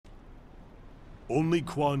Only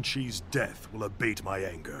Quan Chi's death will abate my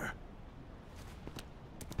anger.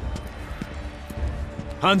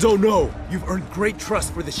 Hanzo, no! You've earned great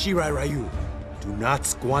trust for the Shirai Ryu. Do not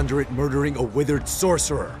squander it murdering a withered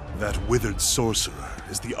sorcerer. That withered sorcerer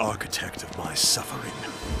is the architect of my suffering.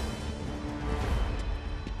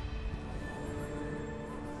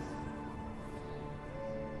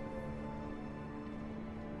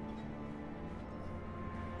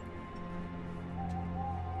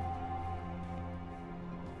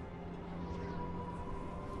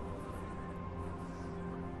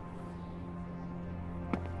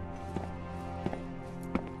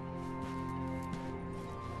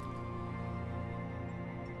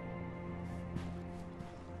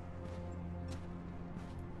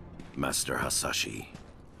 Master Hasashi,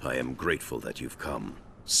 I am grateful that you've come.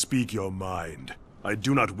 Speak your mind. I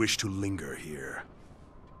do not wish to linger here.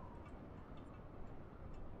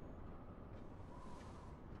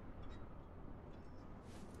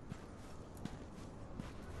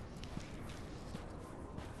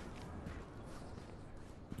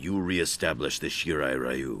 You re-establish the Shirai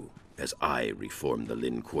Ryu, as I reform the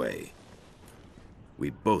Lin Kuei. We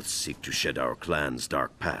both seek to shed our clan's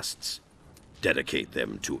dark pasts, dedicate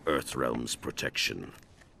them to Earthrealm's protection.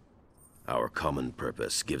 Our common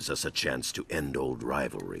purpose gives us a chance to end old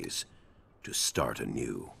rivalries, to start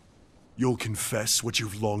anew. You'll confess what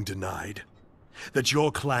you've long denied? That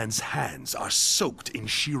your clan's hands are soaked in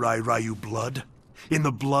Shirai Ryu blood? In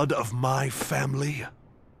the blood of my family?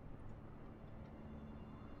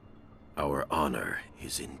 Our honor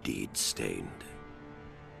is indeed stained.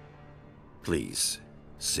 Please,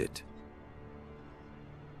 sit.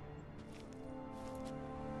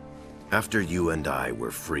 After you and I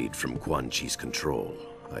were freed from Quan Chi's control,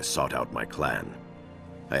 I sought out my clan.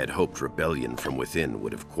 I had hoped rebellion from within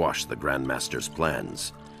would have quashed the Grandmaster's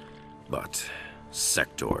plans. But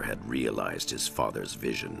Sector had realized his father's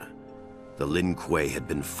vision. The Lin Kuei had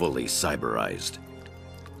been fully cyberized.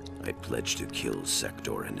 I pledged to kill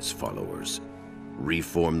Sector and his followers,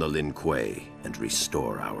 reform the Lin Kuei, and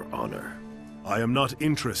restore our honor. I am not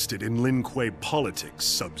interested in Lin Kuei politics,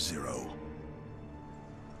 Sub-Zero.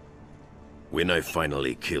 When I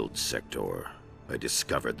finally killed Sector, I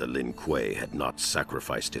discovered the Lin Kuei had not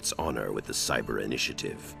sacrificed its honor with the Cyber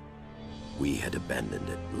Initiative. We had abandoned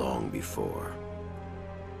it long before.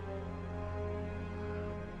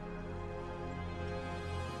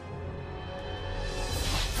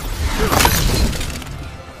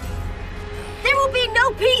 There will be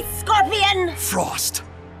no peace, Scorpion! Frost!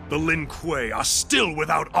 The Lin Kuei are still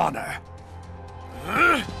without honor!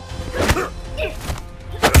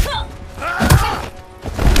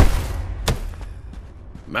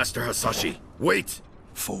 Master Hasashi, wait!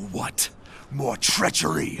 For what? More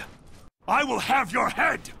treachery? I will have your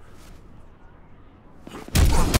head!